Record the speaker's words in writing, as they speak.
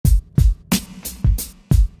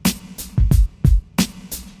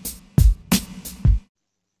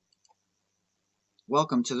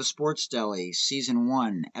Welcome to the Sports Deli, Season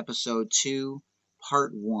 1, Episode 2,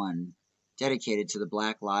 Part 1, dedicated to the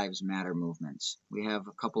Black Lives Matter movement. We have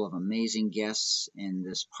a couple of amazing guests in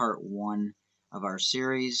this Part 1 of our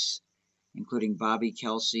series, including Bobbie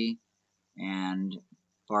Kelsey and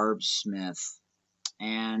Barb Smith.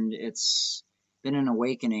 And it's been an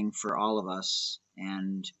awakening for all of us.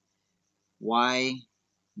 And why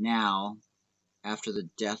now, after the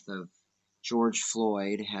death of George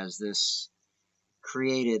Floyd, has this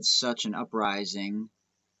created such an uprising,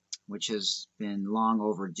 which has been long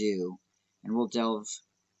overdue? And we'll delve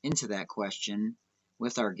into that question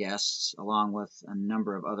with our guests, along with a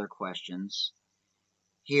number of other questions,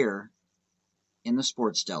 here in the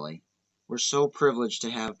Sports Deli. We're so privileged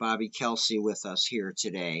to have Bobbie Kelsey with us here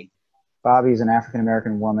today. Bobbie is an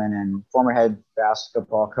African-American woman and former head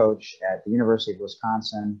basketball coach at the University of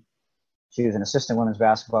Wisconsin. She was an assistant women's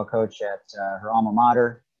basketball coach at her alma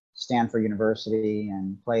mater, Stanford University,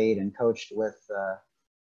 and played and coached with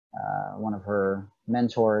one of her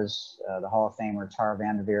mentors, the Hall of Famer Tara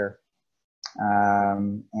Vanderveer.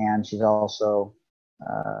 And she's also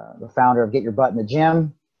the founder of Get Your Butt in the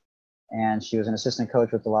Gym. And she was an assistant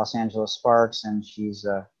coach with the Los Angeles Sparks. And she's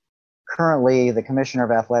currently the commissioner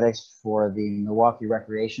of athletics for the Milwaukee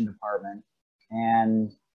Recreation Department.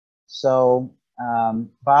 And so,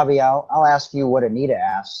 Bobbie, I'll ask you what Anita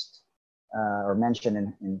asked or mentioned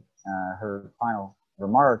in her final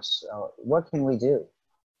remarks. What can we do?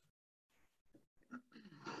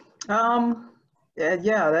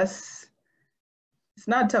 Yeah, it's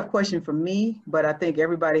not a tough question for me, but I think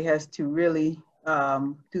everybody has to really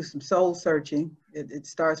do some soul searching. It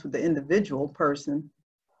starts with the individual person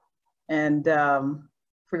and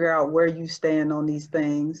figure out where you stand on these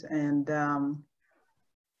things. And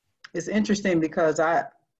it's interesting because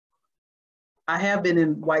I have been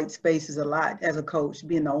in white spaces a lot as a coach,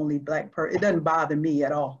 being the only Black person. It doesn't bother me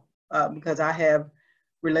at all because I have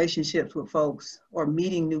relationships with folks or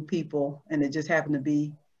meeting new people, and it just happened to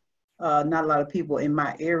be not a lot of people in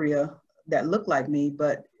my area that look like me,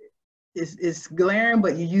 but it's glaring,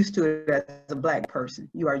 but you're used to it as a Black person.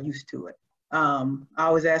 You are used to it. I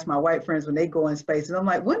always ask my white friends when they go in spaces, I'm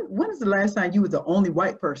like, when is the last time you were the only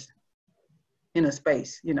white person in a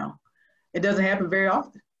space? You know, it doesn't happen very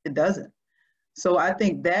often. It doesn't. So I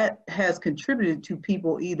think that has contributed to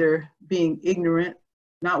people either being ignorant,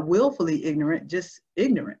 not willfully ignorant, just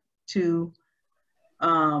ignorant to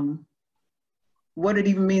what it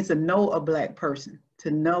even means to know a Black person,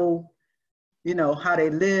 to know, you know, how they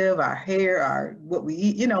live, our hair, what we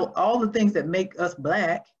eat, you know, all the things that make us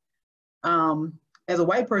Black. As a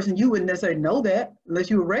white person, you wouldn't necessarily know that unless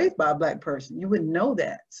you were raised by a Black person. You wouldn't know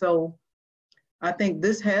that. So I think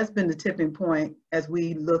this has been the tipping point as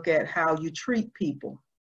we look at how you treat people,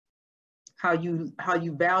 how you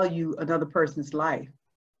value another person's life.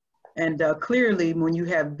 And clearly, when you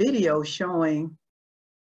have video showing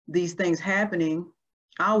these things happening,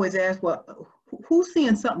 I always ask, well, who's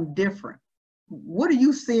seeing something different? What are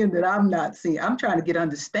you seeing that I'm not seeing? I'm trying to get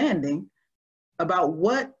understanding about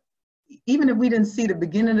what, even if we didn't see the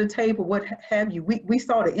beginning of the tape or what have you, we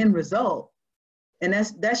saw the end result. And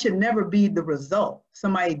that should never be the result.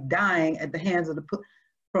 Somebody dying at the hands of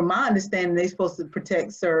from my understanding, they're supposed to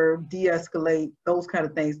protect, serve, de-escalate, those kind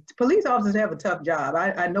of things. Police officers have a tough job.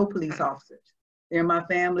 I know police officers. They're in my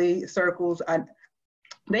family circles.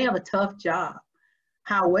 They have a tough job.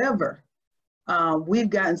 However,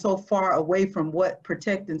 we've gotten so far away from what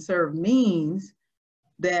protect and serve means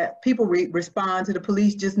that people respond to the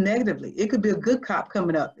police just negatively. It could be a good cop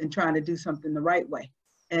coming up and trying to do something the right way,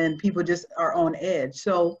 and people just are on edge.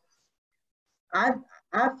 So I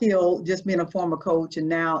feel, just being a former coach and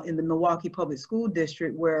now in the Milwaukee Public School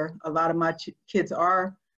District, where a lot of my kids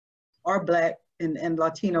are Black and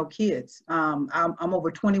Latino kids. I'm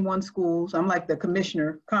over 21 schools. I'm like the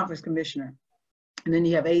commissioner, conference commissioner. And then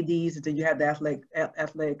you have ADs, and then you have the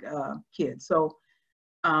athletic kids. So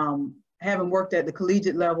having worked at the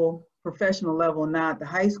collegiate level, professional level, not the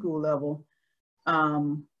high school level,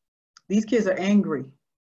 these kids are angry.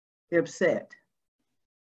 They're upset.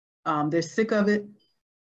 They're sick of it,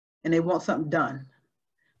 and they want something done.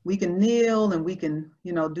 We can kneel and we can,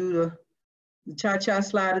 you know, do the cha-cha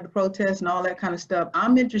slide at the protest and all that kind of stuff.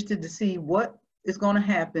 I'm interested to see what is going to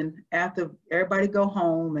happen after everybody go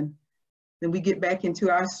home and then we get back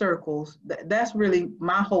into our circles. That's really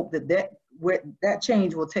my hope, that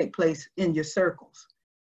change will take place in your circles.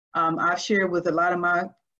 I've shared with a lot of my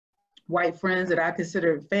white friends that I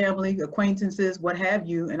consider family, acquaintances, what have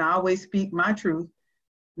you, and I always speak my truth,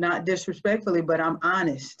 not disrespectfully, but I'm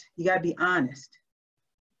honest. You gotta be honest.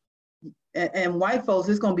 And white folks,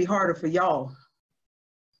 it's gonna be harder for y'all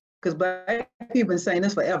because Black people been saying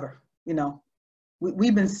this forever. You know,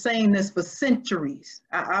 we've been saying this for centuries.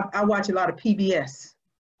 I watch a lot of PBS,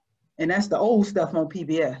 and that's the old stuff on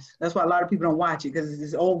PBS. That's why a lot of people don't watch it, because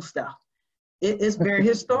it's old stuff. It's very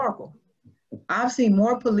historical. I've seen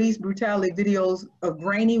more police brutality videos of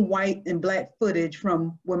grainy white and Black footage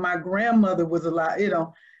from when my grandmother was alive. You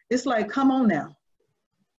know, it's like, come on now.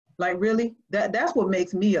 Like, really? That's what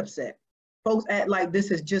makes me upset. Folks act like this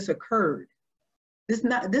has just occurred.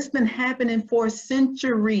 This been happening for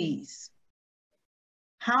centuries.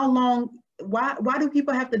 How long, why do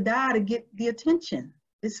people have to die to get the attention?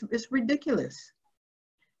 It's ridiculous.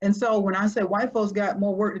 And so when I say white folks got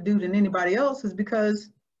more work to do than anybody else, is because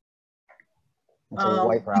it's a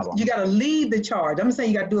white problem. You got to lead the charge. I'm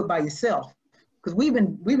saying you got to do it by yourself, because we've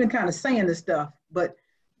been kind of saying this stuff, but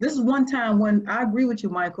this is one time when I agree with you,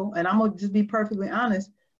 Michael, and I'm gonna just be perfectly honest.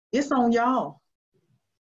 It's on y'all.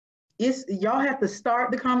 Y'all have to start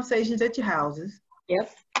the conversations at your houses.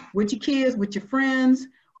 Yep. With your kids, with your friends,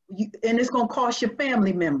 and it's gonna cost your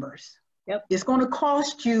family members. Yep. It's gonna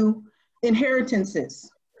cost you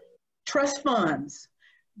inheritances, trust funds.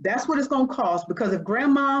 That's what it's gonna cost, because if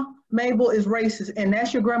Grandma Mabel is racist and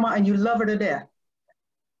that's your grandma and you love her to death,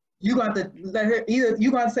 you got to let her, either you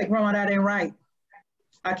got to say, Grandma, that ain't right.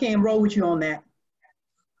 I can't roll with you on that.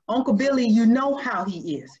 Uncle Billy, you know how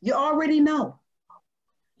he is. You already know.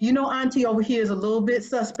 You know Auntie over here is a little bit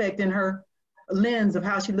suspect in her lens of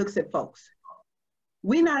how she looks at folks.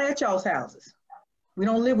 We not at y'all's houses. We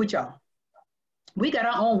don't live with y'all. We got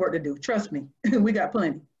our own work to do. Trust me, we got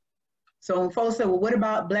plenty. So when folks say, well, what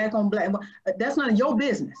about Black on Black? That's none of your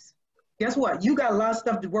business. Guess what? You got a lot of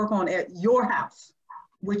stuff to work on at your house,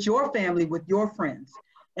 with your family, with your friends.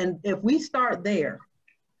 And if we start there,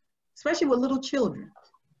 especially with little children,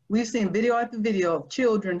 we've seen video after video of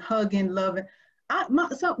children hugging, loving. My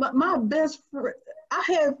best friend,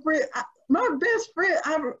 my best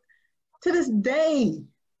friend, to this day,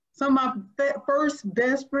 some of my first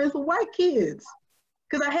best friends were white kids.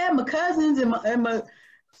 Because I had my cousins and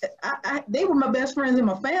they were my best friends in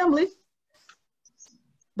my family.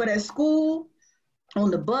 But at school, on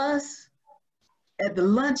the bus, at the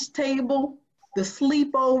lunch table, the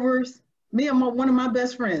sleepovers, me and one of my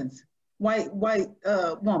best friends, white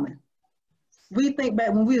woman. We think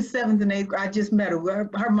back when we were 7th and 8th grade, I just met her.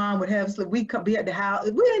 Her mom would have us, we'd be at the house.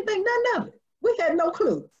 We didn't think none of it. We had no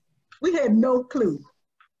clue. We had no clue.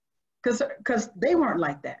 Because they weren't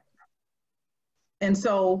like that. And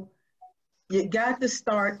so you got to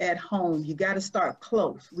start at home. You got to start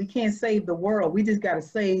close. We can't save the world. We just got to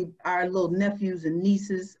save our little nephews and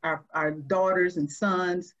nieces, our daughters and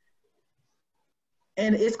sons.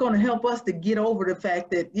 And it's going to help us to get over the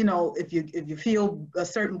fact that, you know, if you feel a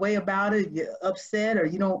certain way about it, you're upset, or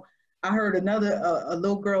you don't. I heard a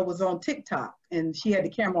little girl was on TikTok and she had the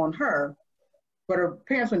camera on her, but her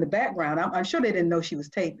parents were in the background. I'm sure they didn't know she was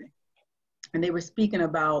taping. And they were speaking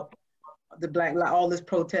about the Black Lives, all this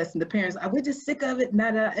protest, and the parents, we're just sick of it.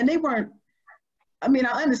 And they weren't, I mean,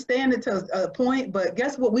 I understand it to a point, but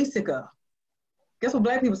guess what we sick of? Guess what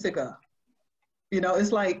Black people sick of? You know,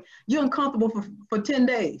 it's like, you're uncomfortable for 10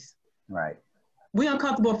 days. Right. We're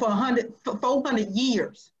uncomfortable for 400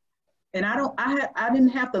 years. And I didn't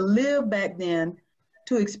have to live back then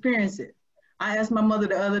to experience it. I asked my mother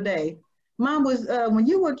the other day, Mom, was, when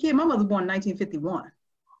you were a kid, my mother was born in 1951.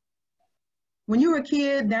 When you were a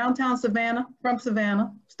kid, downtown Savannah, from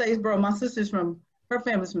Savannah, Statesboro, my sister's her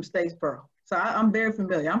family's from Statesboro. So I'm very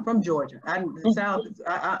familiar. I'm from Georgia. The South,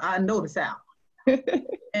 I know the South.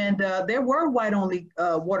 And there were white-only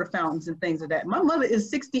water fountains and things of that. My mother is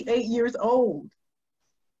 68 years old.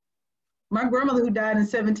 My grandmother, who died in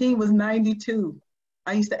 17, was 92.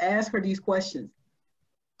 I used to ask her these questions.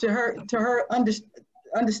 To her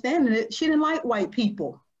understanding it, she didn't like white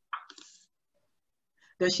people.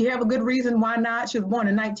 Does she have a good reason why not? She was born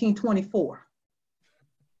in 1924.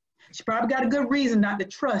 She probably got a good reason not to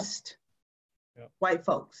trust white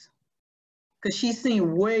folks, because she's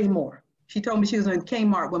seen way more. She told me she was in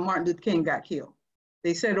Kmart when Martin Luther King got killed.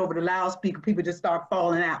 They said it over the loudspeaker, people just start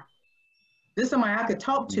falling out. This is somebody I could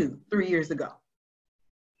talk to 3 years ago.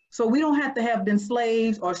 So we don't have to have been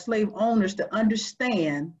slaves or slave owners to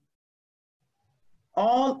understand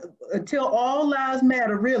until all lives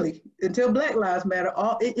matter, really, until Black lives matter,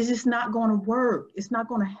 it's just not going to work. It's not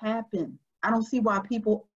going to happen. I don't see why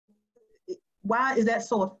why is that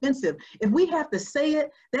so offensive? If we have to say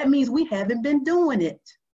it, that means we haven't been doing it.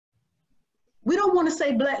 We don't want to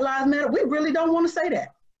say Black lives matter. We really don't want to say that.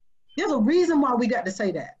 There's a reason why we got to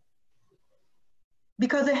say that.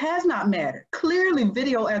 Because it has not mattered. Clearly,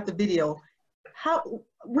 video after video,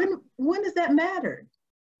 when does that matter?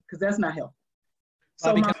 Because that's not helpful.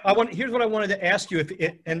 So Bobbie, here's what I wanted to ask you,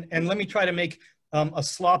 and let me try to make a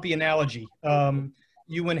sloppy analogy.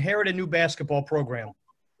 You inherit a new basketball program,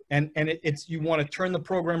 and you want to turn the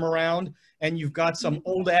program around, and you've got some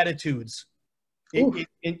old attitudes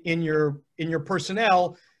in your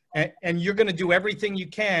personnel, and you're going to do everything you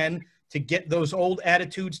can to get those old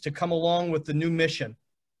attitudes to come along with the new mission.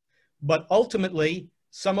 But ultimately,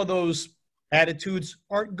 some of those attitudes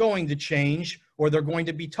aren't going to change, or they're going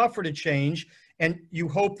to be tougher to change. And you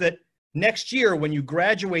hope that next year, when you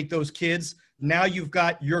graduate those kids, now you've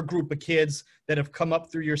got your group of kids that have come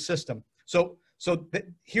up through your system. So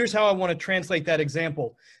here's how I want to translate that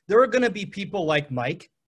example. There are going to be people like Mike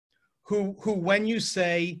who when you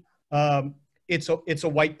say it's a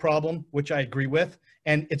white problem, which I agree with,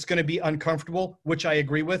 and it's going to be uncomfortable, which I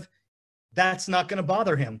agree with, that's not going to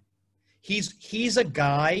bother him. He's a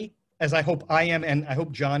guy, as I hope I am, and I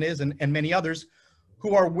hope John is, and many others,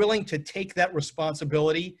 who are willing to take that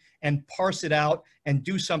responsibility and parse it out and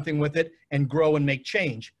do something with it and grow and make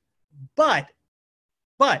change. But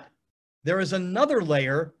there is another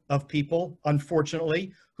layer of people,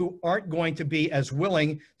 unfortunately, who aren't going to be as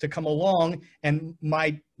willing to come along. And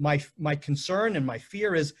my concern and my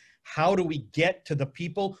fear is, how do we get to the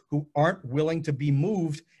people who aren't willing to be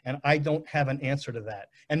moved? And I don't have an answer to that.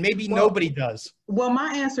 And maybe nobody does. Well,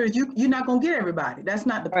 my answer is you're not going to get everybody. That's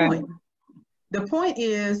not the point. The point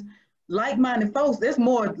is, like-minded folks, there's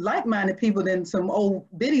more like-minded people than some old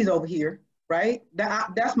biddies over here, right?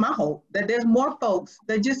 That's my hope, that there's more folks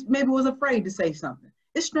that just maybe was afraid to say something.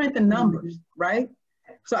 It's strength in numbers, right?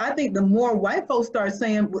 So I think the more white folks start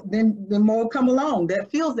saying, then the more come along that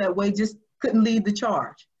feels that way, just couldn't lead the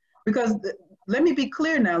charge. Because let me be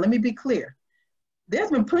clear now,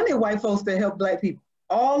 There's been plenty of white folks that help Black people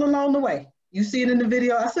all along the way. You see it in the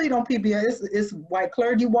video. I see it on PBS. It's white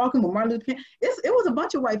clergy walking with Martin Luther King. It was a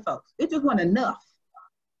bunch of white folks. It just wasn't enough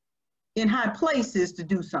in high places to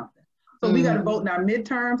do something. So we got to vote in our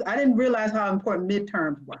midterms. I didn't realize how important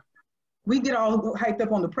midterms were. We get all hyped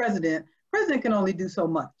up on the president. President can only do so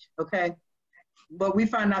much, okay? But we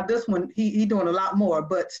find out this one, he doing a lot more,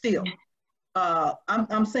 but still.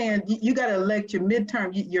 I'm saying you got to elect your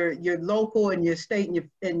midterm, your local and your state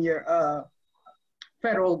and your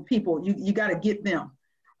federal people. You got to get them,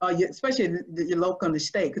 especially your local and the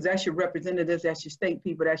state, because that's your representatives, that's your state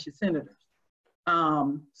people, that's your senators.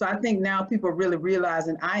 So I think now people are really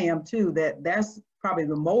realizing, I am too, that that's probably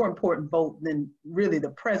the more important vote than really the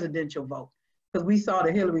presidential vote, because we saw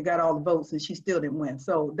that Hillary got all the votes and she still didn't win.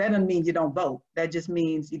 So that doesn't mean you don't vote. That just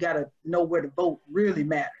means you got to know where the vote really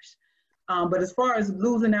matters. But as far as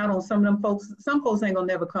losing out on some of them folks, some folks ain't gonna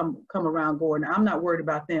never come around, Gordon. I'm not worried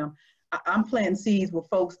about them. I'm planting seeds with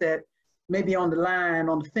folks that maybe on the line,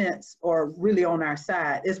 on the fence, or really on our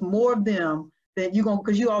side. It's more of them that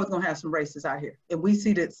because you always gonna have some racists out here. And we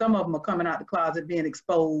see that some of them are coming out the closet, being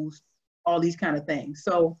exposed, all these kind of things.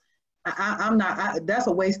 So that's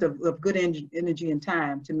a waste of good energy and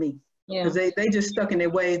time to me. Because they just stuck in their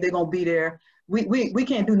ways, they're gonna be there. We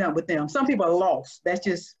can't do nothing with them. Some people are lost. That's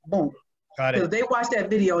just boom. Because they watch that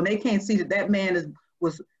video and they can't see that man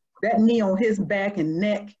was that knee on his back and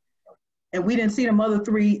neck, and we didn't see them other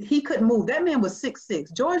three. He couldn't move. That man was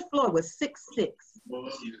 6'6". George Floyd was 6'6".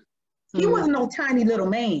 He wasn't no tiny little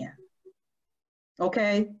man.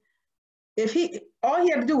 Okay, all he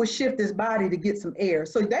had to do was shift his body to get some air.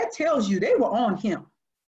 So that tells you they were on him,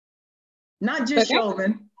 not just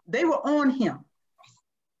Chauvin. They were on him.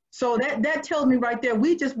 So that tells me right there,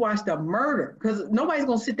 we just watched a murder, because nobody's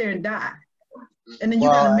gonna sit there and die. And then you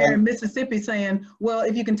got a mayor in Mississippi saying, well,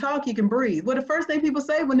 if you can talk, you can breathe. Well, the first thing people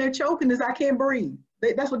say when they're choking is, I can't breathe.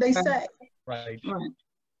 That's what they say. Right.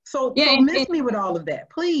 So don't miss me with all of that,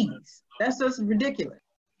 please. That's just ridiculous.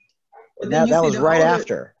 That was right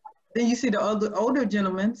after. Then you see the older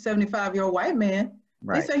gentleman, 75-year-old white man.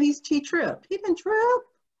 Right. They say he tripped. He didn't trip.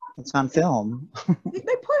 It's on film. They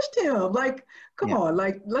pushed him. Like, come on,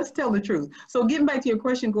 like, let's tell the truth. So getting back to your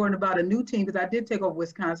question, Gordon, about a new team, because I did take over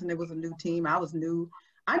Wisconsin. It was a new team. I was new.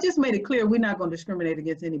 I just made it clear we're not going to discriminate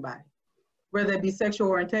against anybody, whether it be sexual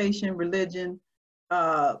orientation, religion,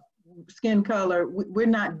 skin color. We're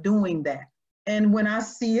not doing that. And when I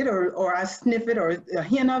see it or I sniff it or a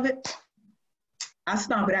hint of it, I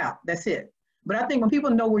stomp it out. That's it. But I think when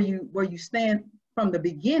people know where you stand from the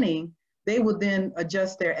beginning, they will then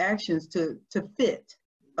adjust their actions to fit.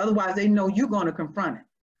 Otherwise, they know you're going to confront it.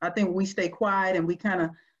 I think we stay quiet and we kind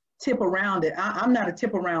of tip around it. I'm not a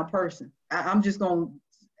tip around person. I'm just going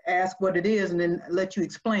to ask what it is and then let you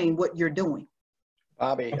explain what you're doing.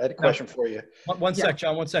 Bobbie, I had a question for you. One sec,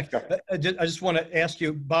 John, one sec. I just want to ask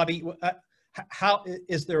you, Bobbie, how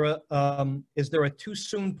is there a too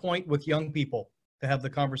soon point with young people? to have the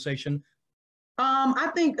conversation?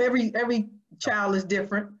 I think every child is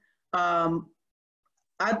different.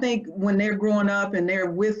 I think when they're growing up and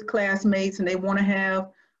they're with classmates and they want to have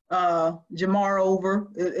Jamar over,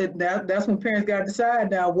 that's when parents got to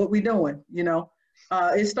decide now what we doing, you know.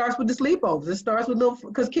 It starts with the sleepovers. It starts with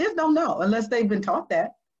because kids don't know unless they've been taught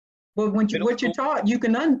that. But when what you're taught,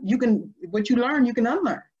 what you learn, you can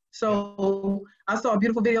unlearn. So I saw a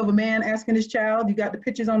beautiful video of a man asking his child, you got the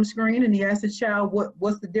pictures on the screen, and he asked his child,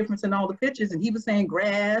 what's the difference in all the pictures? And he was saying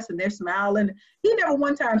grass, and they're smiling. He never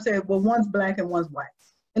one time said, well, one's black and one's white.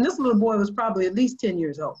 And this little boy was probably at least 10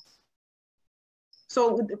 years old.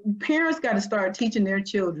 So parents got to start teaching their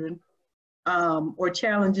children or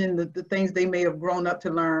challenging the things they may have grown up to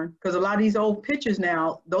learn. Because a lot of these old pictures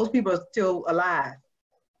now, those people are still alive.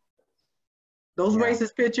 Those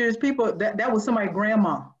racist pictures, people, that was somebody's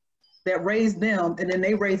grandma that raised them, and then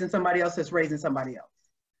they raising somebody else that's raising somebody else.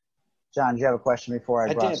 John, do you have a question before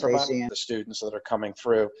I brought Stacy in? The students that are coming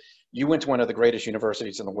through. You went to one of the greatest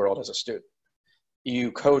universities in the world as a student.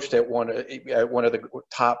 You coached at one of the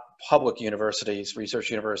top public universities, research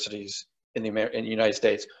universities in the United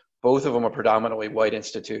States. Both of them are predominantly white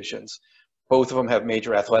institutions. Both of them have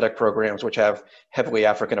major athletic programs, which have heavily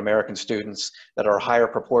African-American students that are a higher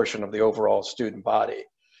proportion of the overall student body.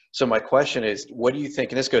 So my question is, what do you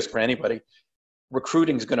think, and this goes for anybody,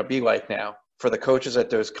 recruiting is going to be like now for the coaches at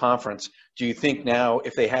those conferences? Do you think now,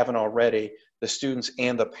 if they haven't already, the students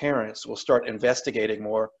and the parents will start investigating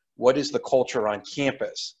more? What is the culture on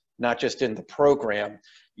campus, not just in the program?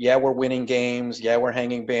 Yeah, we're winning games. Yeah, we're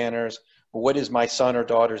hanging banners. But what is my son or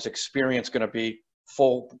daughter's experience going to be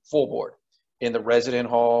full board? In the resident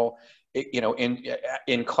hall,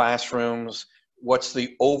 in classrooms, what's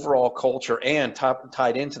the overall culture? And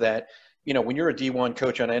tied into that, when you're a D1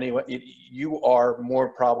 coach on anyone, you are more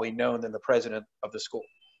probably known than the president of the school.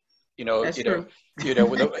 That's true. You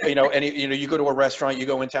go to a restaurant, you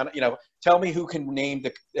go in town, tell me who can name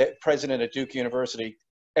the president at Duke University.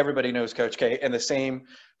 Everybody knows Coach K. And the same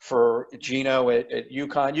for Gino at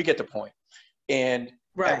UConn. You get the point. And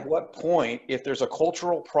at what point, if there's a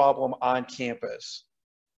cultural problem on campus,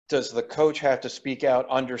 does the coach have to speak out,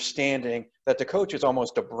 understanding that the coach is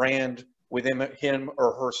almost a brand within him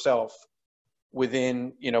or herself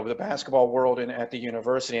within, the basketball world and at the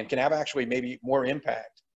university, and can have actually maybe more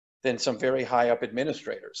impact than some very high up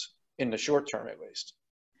administrators in the short term, at least?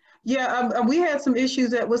 Yeah, we had some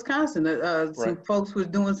issues at Wisconsin. Some folks was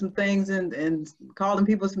doing some things and calling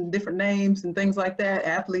people some different names and things like that,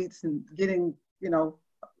 athletes, and getting,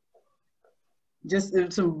 just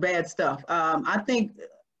some bad stuff. I think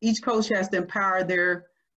each coach has to empower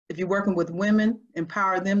if you're working with women,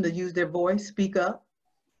 empower them to use their voice, speak up,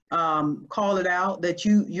 call it out, that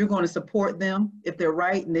you're going to support them. If they're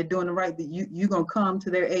right and they're doing the right, that you're going to come to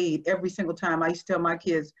their aid every single time. I used to tell my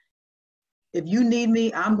kids, if you need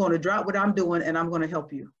me, I'm going to drop what I'm doing and I'm going to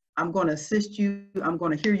help you. I'm going to assist you. I'm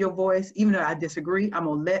going to hear your voice. Even though I disagree, I'm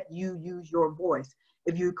going to let you use your voice.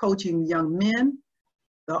 If you're coaching young men,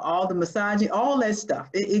 all the misogyny, all that stuff,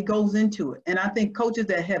 it goes into it. And I think coaches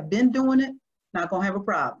that have been doing it, not going to have a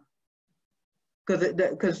problem.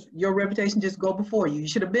 Because your reputation just go before you. You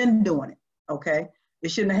should have been doing it, okay? It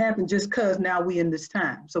shouldn't have happened just because now we in this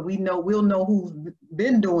time. So we'll know who's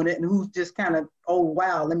been doing it and who's just kind of, oh,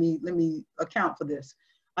 wow, let me account for this.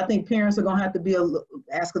 I think parents are going to have to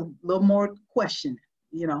ask a little more question,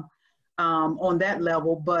 on that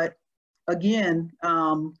level. But again,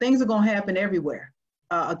 things are going to happen everywhere.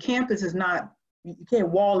 A campus is not, you can't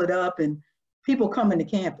wall it up and people come into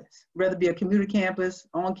campus, whether it be a community campus,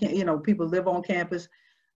 people live on campus,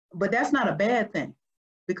 but that's not a bad thing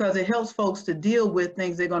because it helps folks to deal with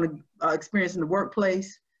things they're going to experience in the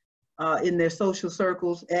workplace, in their social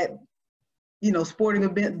circles, at, sporting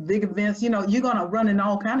events, big events, you're going to run in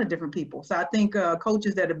all kinds of different people. So I think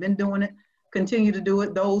coaches that have been doing it, continue to do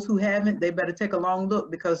it. Those who haven't, they better take a long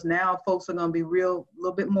look because now folks are going to be a little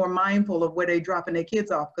bit more mindful of where they're dropping their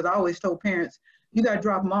kids off. Because I always told parents, you got to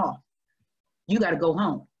drop them off. You got to go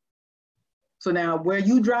home. So now where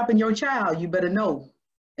you dropping your child, you better know.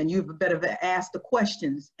 And you better ask the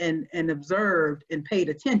questions and observed and paid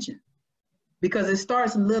attention because it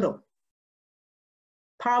starts little.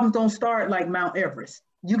 Problems don't start like Mount Everest.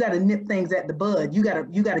 You got to nip things at the bud. You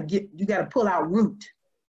got to pull out root.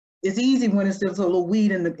 It's easy when it's just a little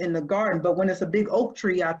weed in the garden, but when it's a big oak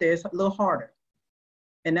tree out there, it's a little harder.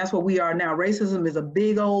 And that's what we are now. Racism is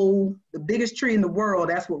the biggest tree in the world.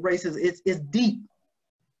 That's what racism is. It's deep.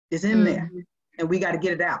 It's in there. And we got to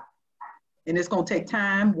get it out. And it's going to take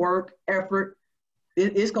time, work, effort.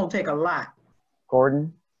 It's going to take a lot.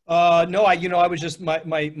 Gordon? No, I was just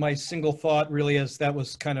my single thought really, as that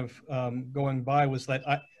was kind of going by, was that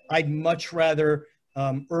I'd much rather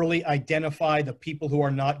early identify the people who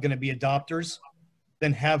are not going to be adopters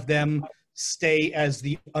than have them stay as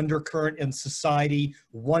the undercurrent in society,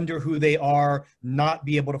 wonder who they are, not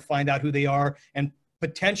be able to find out who they are, and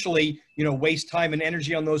potentially, waste time and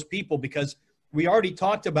energy on those people, because we already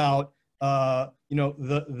talked about, the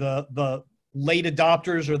late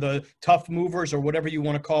adopters or the tough movers or whatever you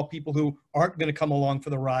want to call people who aren't going to come along for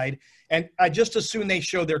the ride. And I just assume they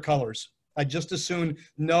show their colors. I just assume,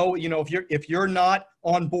 no, if you're not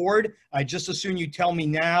on board, I just assume you tell me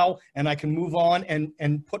now, and I can move on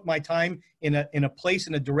and put my time in a place,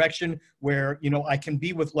 in a direction where, I can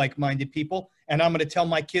be with like-minded people. And I'm going to tell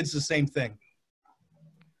my kids the same thing.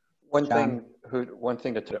 One thing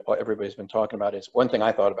that everybody's been talking about is, one thing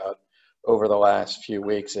I thought about over the last few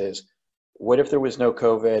weeks is, what if there was no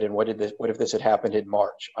COVID, and what if this had happened in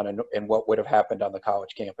March and what would have happened on the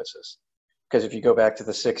college campuses? Because if you go back to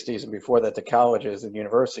the 60s and before that, the colleges and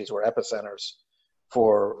universities were epicenters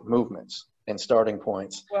for movements and starting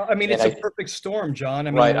points. Well, I mean, it's a perfect storm, John.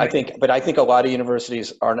 I mean, right. I think a lot of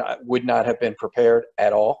universities would not have been prepared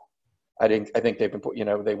at all. I think they've been,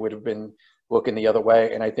 they would have been looking the other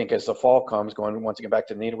way. And I think as the fall comes, going once again back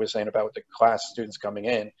to Nita was saying about the class students coming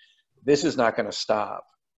in, this is not going to stop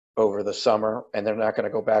over the summer, and they're not going to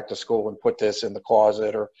go back to school and put this in the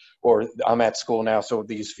closet or I'm at school now, so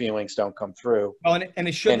these feelings don't come through. Well, and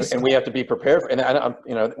it shouldn't. And we have to be prepared. We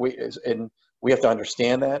have to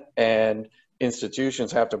understand that, and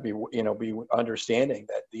institutions have to be understanding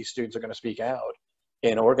that these students are going to speak out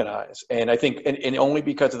and organize. And I think, and only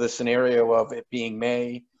because of the scenario of it being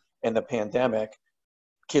May and the pandemic,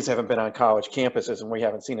 kids haven't been on college campuses, and we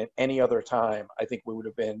haven't seen it any other time. I think we would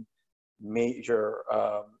have been major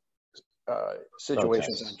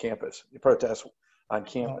situations on campus, protests on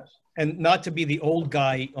campus. And not to be the old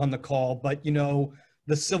guy on the call, but the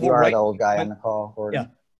civil rights. You are right, the old guy on the call, Gordon. Yeah,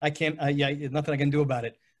 I can't. Nothing I can do about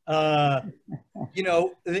it. The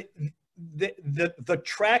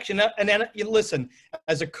traction. And listen,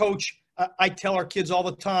 as a coach, I tell our kids all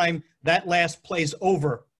the time that last play's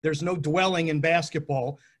over. There's no dwelling in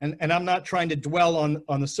basketball, and I'm not trying to dwell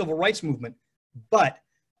on the civil rights movement, but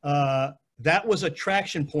that was a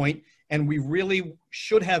traction point, and we really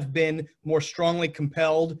should have been more strongly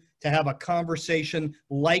compelled to have a conversation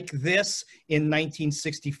like this in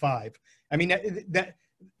 1965. I mean, that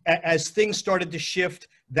as things started to shift,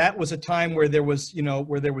 that was a time where there was,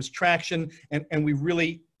 traction, and we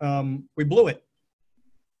really we blew it.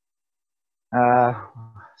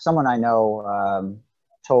 Someone I know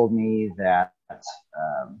told me that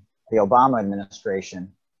the Obama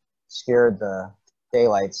administration scared the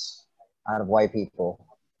daylights out of white people,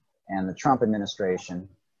 and the Trump administration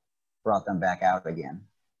brought them back out again.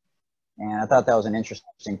 And I thought that was an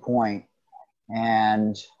interesting point.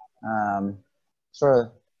 And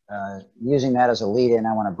using that as a lead-in,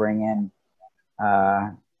 I want to bring in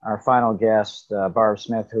our final guest, Barb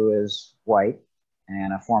Smith, who is white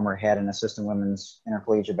and a former head and assistant women's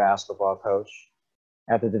intercollegiate basketball coach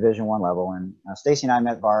at the Division I level. And Stacy and I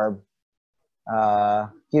met Barb a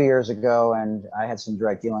few years ago, and I had some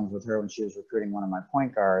direct dealings with her when she was recruiting one of my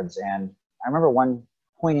point guards. And I remember one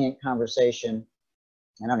poignant conversation,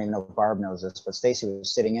 and I don't even know if Barb knows this, but Stacy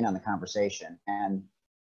was sitting in on the conversation. And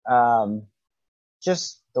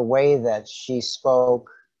just the way that she spoke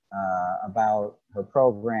about her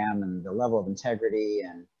program and the level of integrity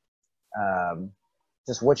and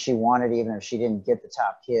just what she wanted, even if she didn't get the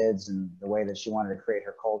top kids, and the way that she wanted to create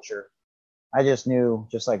her culture. I just knew,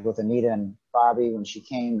 just like with Anita and Bobbie, when she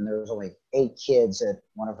came and there was only 8 kids at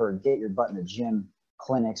one of her Get Your Butt in the Gym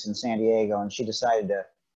clinics in San Diego, and she decided to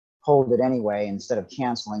hold it anyway instead of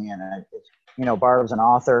canceling it. And Barb's an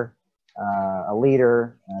author, a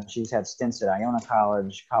leader. She's had stints at Iona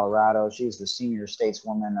College, Colorado. She's the senior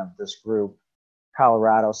stateswoman of this group.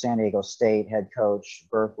 Colorado, San Diego State head coach,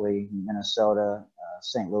 Berkeley, Minnesota,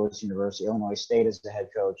 St. Louis University, Illinois State is the head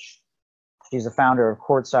coach. She's the founder of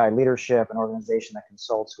Courtside Leadership, an organization that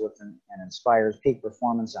consults with and inspires peak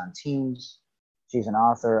performance on teams. She's an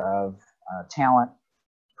author of Talent,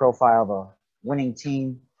 Profile of a Winning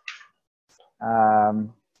Team. And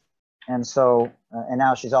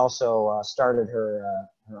now she's also started her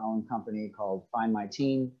own company called Find My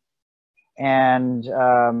Team. And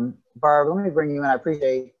Barb, let me bring you in. I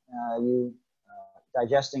appreciate you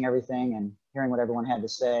digesting everything and hearing what everyone had to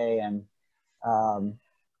say. And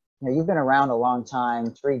you've been around a long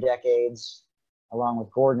time, 3 decades, along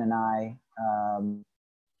with Gordon and I,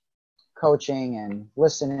 coaching and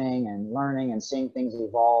listening and learning and seeing things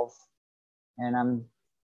evolve. And I'm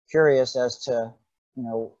curious as to,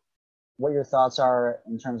 what your thoughts are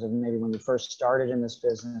in terms of maybe when you first started in this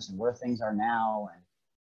business and where things are now.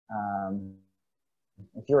 And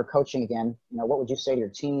if you were coaching again, what would you say to your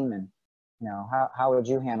team, and how would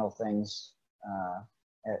you handle things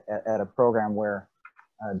at a program where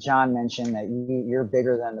John mentioned that you're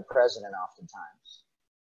bigger than the president oftentimes?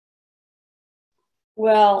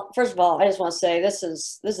 Well, first of all, I just want to say this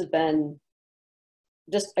has been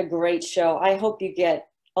just a great show. I hope you get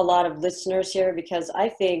a lot of listeners here, because I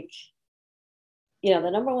think, the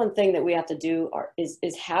number one thing that we have to do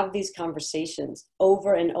is have these conversations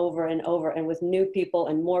over and over and over, and with new people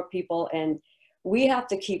and more people. And we have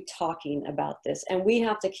to keep talking about this, and we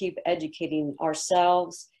have to keep educating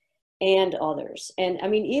ourselves and others. And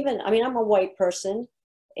I'm a white person,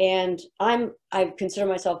 and I consider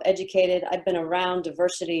myself educated. I've been around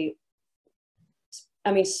diversity.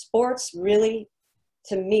 Sports really,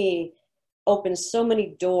 to me, opens so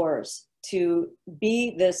many doors to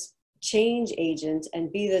be this change agent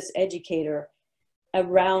and be this educator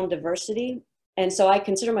around diversity. And so I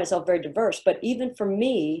consider myself very diverse. But even for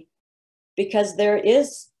me, because there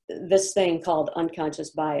is this thing called unconscious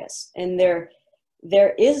bias, and there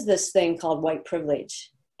is this thing called white privilege,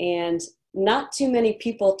 and not too many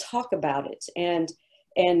people talk about it. And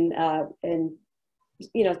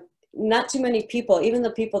not too many people, even the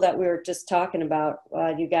people that we were just talking about,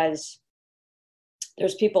 you guys,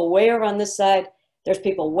 there's people way over on this side, there's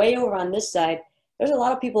people way over on this side. There's a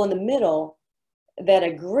lot of people in the middle that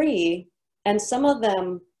agree, and some of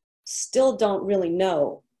them still don't really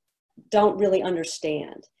know, don't really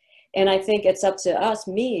understand. And I think it's up to us,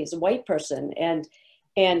 me as a white person, and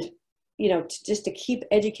just to keep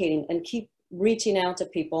educating and keep reaching out to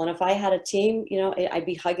people. And if I had a team, I'd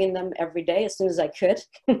be hugging them every day as soon as I could.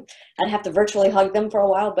 I'd have to virtually hug them for a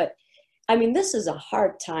while, but this is a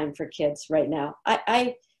hard time for kids right now.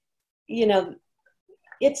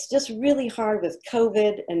 It's just really hard with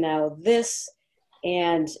COVID and now this,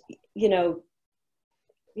 and,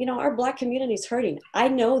 our Black community is hurting. I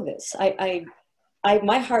know this.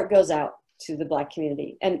 My heart goes out to the Black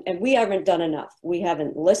community, and we haven't done enough. We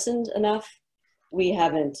haven't listened enough. We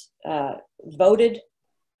haven't voted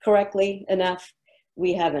correctly enough.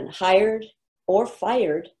 We haven't hired or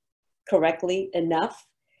fired correctly enough.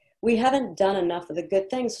 We haven't done enough of the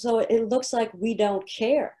good things. So it looks like we don't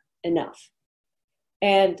care enough.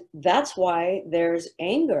 And that's why there's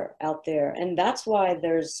anger out there. And that's why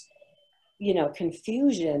there's,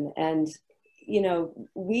 confusion. And,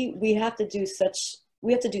 we have to do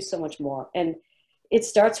so much more. And it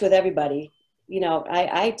starts with everybody.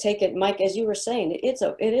 I take it, Mike, as you were saying,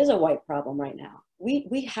 it is a white problem right now.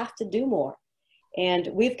 We have to do more, and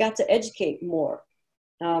we've got to educate more.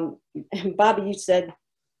 Bobbie, you said,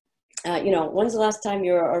 when's the last time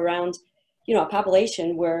you were around, a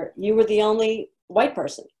population where you were the only white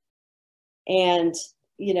person? And,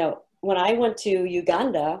 when I went to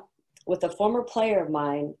Uganda with a former player of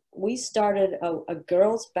mine, we started a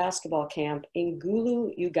girls' basketball camp in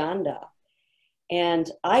Gulu, Uganda.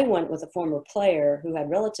 And I went with a former player who had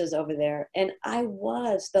relatives over there, and I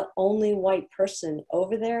was the only white person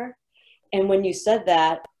over there. And when you said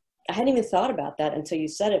that, I hadn't even thought about that until you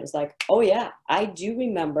said it. It was like, oh yeah, I do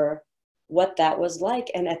remember what that was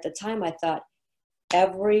like. And at the time I thought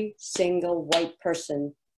every single white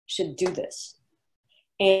person should do this.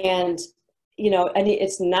 And, and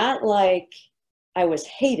it's not like I was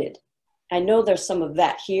hated. I know there's some of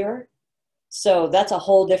that here. So that's a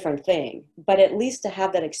whole different thing. But at least to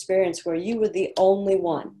have that experience where you were the only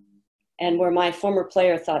one, and where my former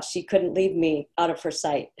player thought she couldn't leave me out of her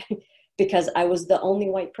sight because I was the only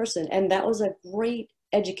white person. And that was a great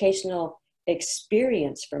educational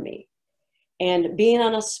experience for me. And being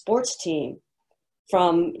on a sports team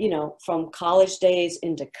from college days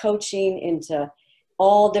into coaching, into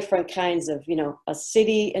all different kinds of, a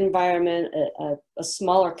city environment, a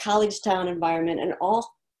smaller college town environment, and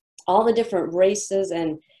all the different races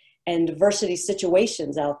and diversity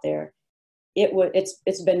situations out there,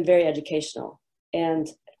 it's been very educational. And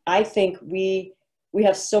I think we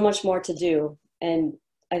have so much more to do. And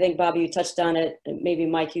I think, Bobbie, you touched on it, and maybe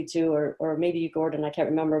Mike, you too, or maybe you, Gordon, I can't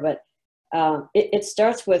remember, but it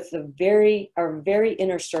starts with our very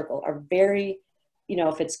inner circle, our very,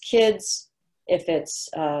 if it's kids, if it's,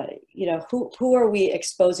 who are we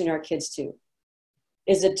exposing our kids to?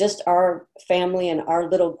 Is it just our family and our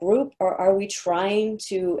little group, or are we trying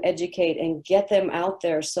to educate and get them out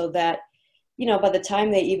there so that, by the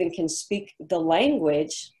time they even can speak the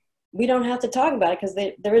language, we don't have to talk about it because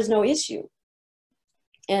there is no issue.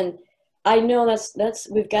 And I know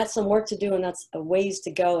we've got some work to do, and that's a ways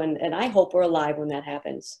to go. And I hope we're alive when that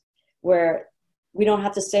happens, where, we don't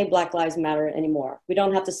have to say Black Lives Matter anymore. We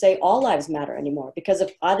don't have to say all lives matter anymore, because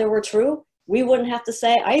if either were true, we wouldn't have to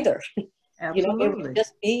say either. Absolutely. You know, it would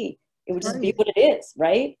just be what it is,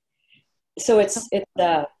 right? So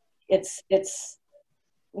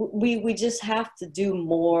we just have to do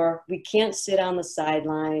more. We can't sit on the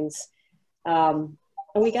sidelines. And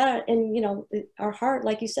we gotta, and you know, our heart,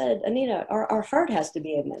 like you said, Anita, our heart has to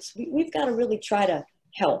be in this. We've got to really try to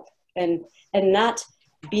help and not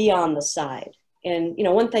be on the side. And, you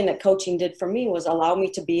know, one thing that coaching did for me was allow me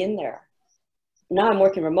to be in there. Now I'm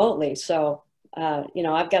working remotely. So, you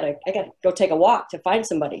know, I got to go take a walk to find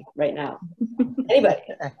somebody right now. Anybody.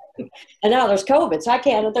 And now there's COVID, so I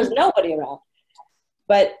can't, there's nobody around.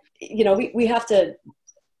 But, you know, we have to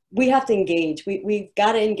engage. We've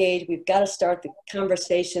got to engage. We've got to start the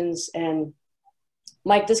conversations. And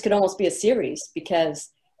Mike, this could almost be a series, because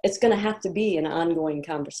it's going to have to be an ongoing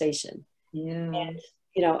conversation. Yeah. And,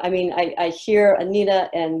 you know, I mean, I hear Anita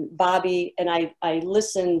and Bobbie, and I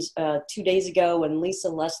listened 2 days ago when Lisa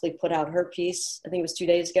Leslie put out her piece. I think it was 2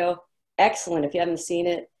 days ago. Excellent. If you haven't seen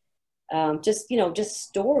it, just, you know, just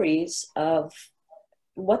stories of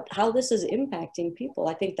how this is impacting people.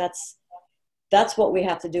 I think that's what we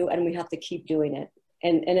have to do, and we have to keep doing it.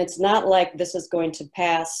 And it's not like this is going to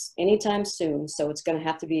pass anytime soon. So it's going to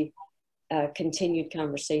have to be continued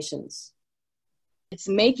conversations. It's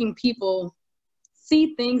making people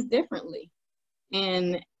see things differently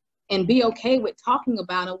and be okay with talking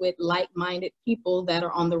about it with like-minded people that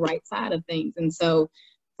are on the right side of things. And so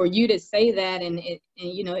for you to say that, and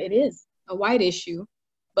you know, it is a white issue,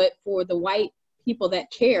 but for the white people that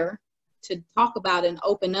care to talk about it and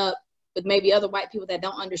open up, but maybe other white people that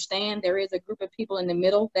don't understand, there is a group of people in the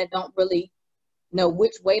middle that don't really know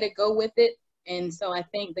which way to go with it. And so I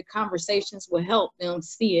think the conversations will help them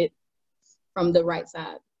see it from the right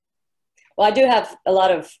side. Well, I do have a lot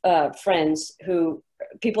of friends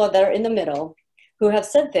people that are in the middle, who have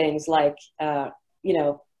said things like, you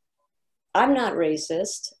know, I'm not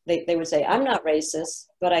racist. They would say, I'm not racist,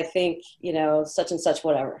 but I think, you know, such and such,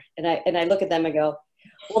 whatever. And I look at them and go,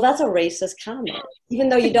 well, that's a racist comment. Even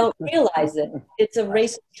though you don't realize it, it's a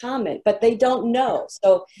racist comment, but they don't know.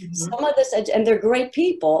 So some of this, and they're great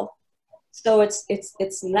people. So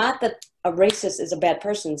it's not that a racist is a bad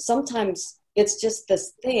person. Sometimes it's just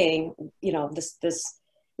this thing, you know, this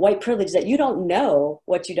white privilege that you don't know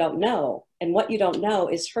what you don't know, and what you don't know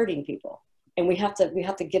is hurting people. And we have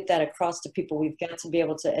to get that across to people. We've got to be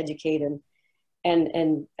able to educate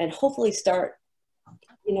and hopefully start,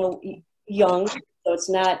 you know, young. So it's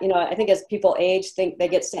not, you know, I think as people age, think they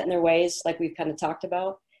get set in their ways, like we've kind of talked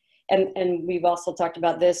about. And we've also talked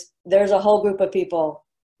about this. There's a whole group of people,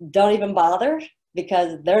 don't even bother,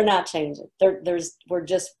 because they're not changing.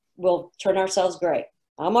 We'll turn ourselves gray.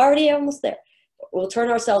 I'm already almost there. We'll turn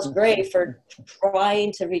ourselves gray for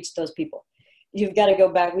trying to reach those people. You've got to go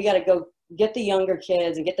back. We got to go get the younger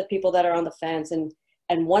kids and get the people that are on the fence, and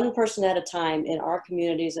one person at a time in our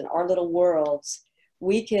communities and our little worlds,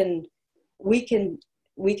 we can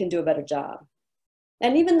do a better job.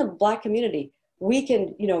 And even the Black community, we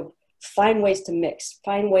can, you know, find ways to mix,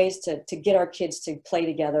 find ways to get our kids to play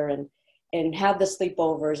together and have the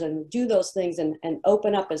sleepovers and do those things and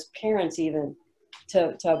open up as parents even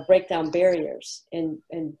to break down barriers and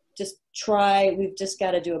just try. We've just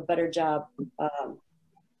got to do a better job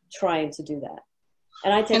trying to do that.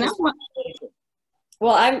 And I think,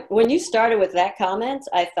 when you started with that comment,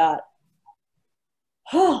 I thought,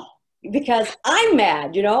 oh, because I'm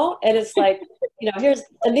mad, you know? And it's like, you know, here's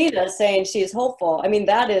Anita saying she's hopeful. I mean,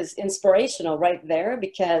 that is inspirational right there,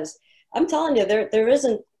 because I'm telling you, it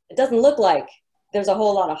doesn't look like there's a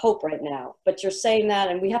whole lot of hope right now, but you're saying that,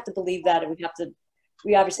 and we have to believe that, and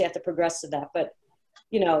we obviously have to progress to that. But,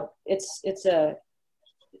 you know, this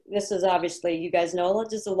is obviously, you guys know,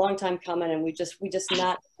 just a long time coming, and we've just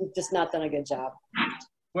not done a good job.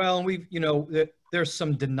 Well, you know, there's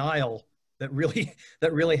some denial that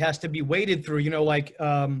really has to be waded through. You know, like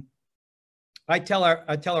I tell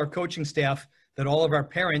our coaching staff that all of our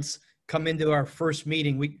parents come into our first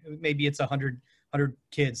meeting. Maybe it's 100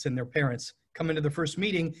 kids and their parents come into the first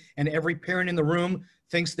meeting, and every parent in the room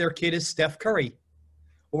thinks their kid is Steph Curry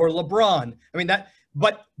or LeBron. I mean,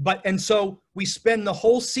 and so we spend the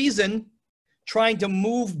whole season trying to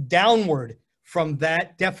move downward from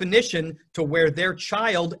that definition to where their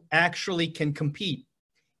child actually can compete,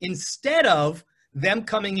 instead of them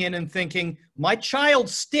coming in and thinking, my child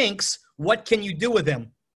stinks, what can you do with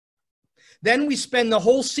him? Then we spend the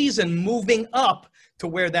whole season moving up to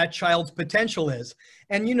where that child's potential is.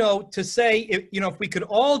 And, you know, to say, if we could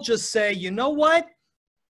all just say, you know what?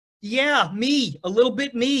 Yeah, me, a little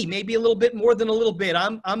bit me, maybe a little bit more than a little bit.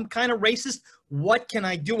 I'm kind of racist. what can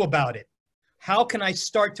I do about it? How can I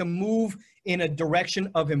start to move in a direction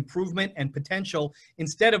of improvement and potential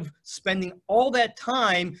instead of spending all that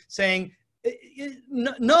time saying,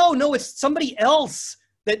 no, it's somebody else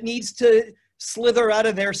that needs to slither out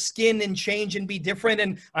of their skin and change and be different.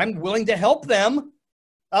 And I'm willing to help them.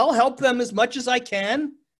 I'll help them as much as I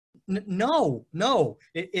can. No.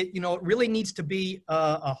 It really needs to be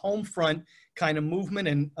a home front kind of movement,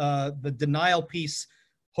 and the denial piece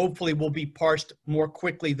hopefully will be parsed more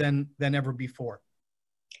quickly than ever before.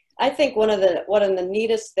 I think one of the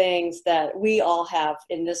neatest things that we all have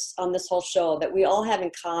on this whole show that we all have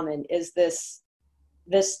in common is this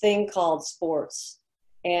thing called sports.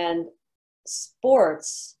 And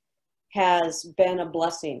sports has been a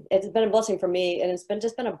blessing. It's been a blessing for me, and it's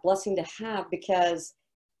just been a blessing to have, because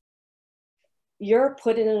you're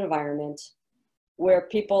put in an environment where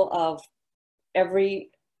people of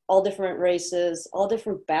all different races, all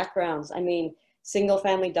different backgrounds. I mean, single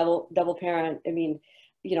family, double parent. I mean,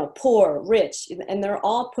 poor, rich, and they're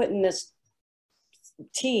all put in this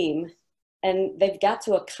team, and they've got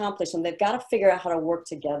to accomplish them. They've got to figure out how to work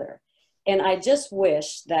together. And I just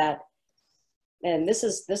wish that, and this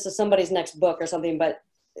is somebody's next book or something, but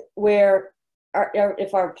where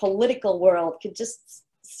if our political world could just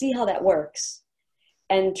see how that works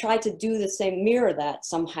and try to do the same, mirror that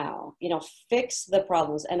somehow, fix the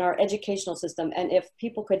problems, and our educational system. And if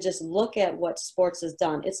people could just look at what sports has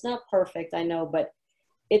done, it's not perfect, I know, but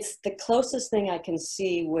it's the closest thing I can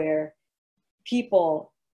see where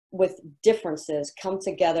people with differences come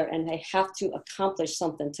together and they have to accomplish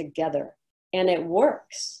something together, and it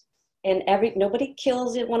works. And nobody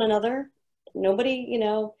kills one another. Nobody,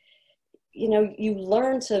 you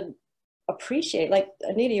learn to appreciate, like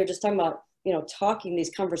Anita, you're just talking about, talking, these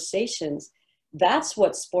conversations. That's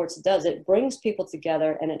what sports does. It brings people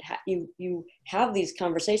together, and you have these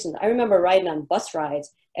conversations. I remember riding on bus rides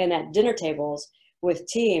and at dinner tables with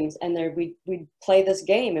teams, and we'd play this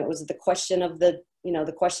game. It was the question of the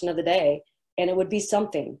day, and it would be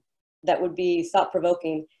something that would be thought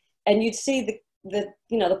provoking, and you'd see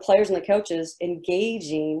the players and the coaches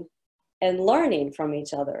engaging and learning from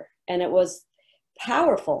each other, and it was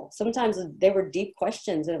powerful. Sometimes they were deep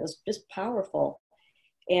questions, and it was just powerful.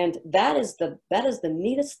 And that is the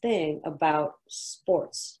neatest thing about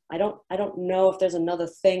sports. I don't know if there's another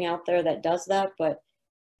thing out there that does that, but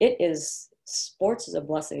sports is a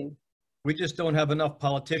blessing. We just don't have enough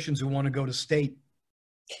politicians who want to go to state.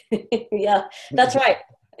 Yeah, that's right.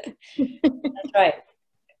 That's right.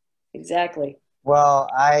 Exactly. Well,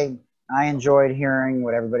 I enjoyed hearing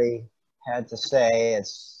what everybody had to say.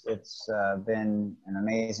 It's been an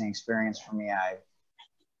amazing experience for me. I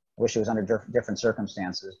wish it was under different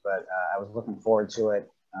circumstances, but I was looking forward to it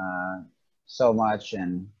so much,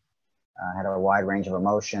 and had a wide range of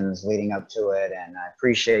emotions leading up to it. And I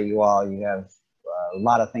appreciate you all. You have a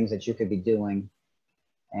lot of things that you could be doing,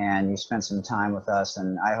 and you spent some time with us.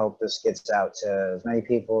 And I hope this gets out to as many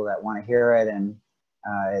people that want to hear it, and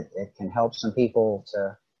it can help some people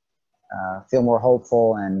to feel more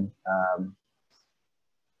hopeful. And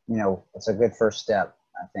it's a good first step,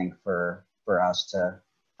 I think, for us to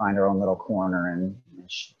find our own little corner and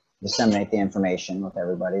disseminate the information with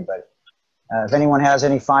everybody. But if anyone has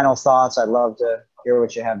any final thoughts, I'd love to hear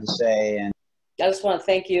what you have to say. And I just want to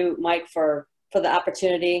thank you, Mike, for the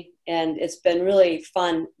opportunity. And it's been really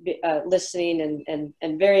fun listening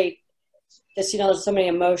and very, just, there's so many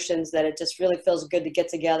emotions that it just really feels good to get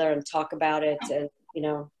together and talk about it, and,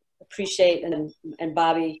 appreciate and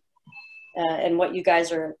Bobbie and what you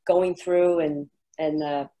guys are going through, and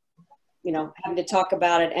having to talk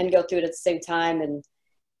about it and go through it at the same time, and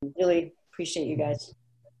really appreciate you guys.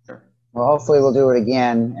 Well, hopefully we'll do it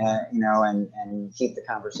again, and keep the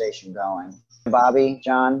conversation going. Bobbie,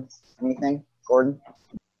 John, anything? Gordon?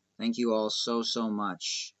 Thank you all so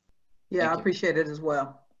much. Yeah, I appreciate it as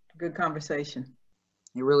well. Good conversation.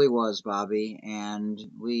 It really was, Bobbie, and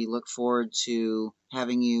we look forward to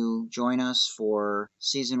having you join us for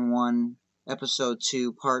Season 1, Episode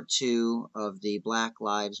 2, Part 2 of the Black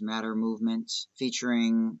Lives Matter movement,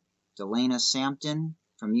 featuring Delana Sampton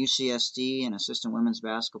from UCSD, an assistant women's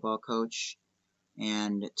basketball coach,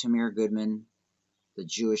 and Tamir Goodman, the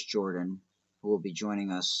Jewish Jordan, who will be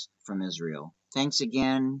joining us from Israel. Thanks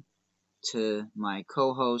again to my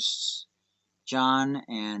co-hosts, John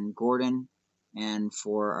and Gordon, and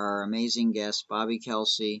for our amazing guests, Bobbie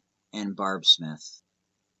Kelsey and Barb Smith.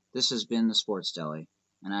 This has been the Sports Deli,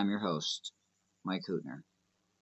 and I'm your host, Mike Hootner.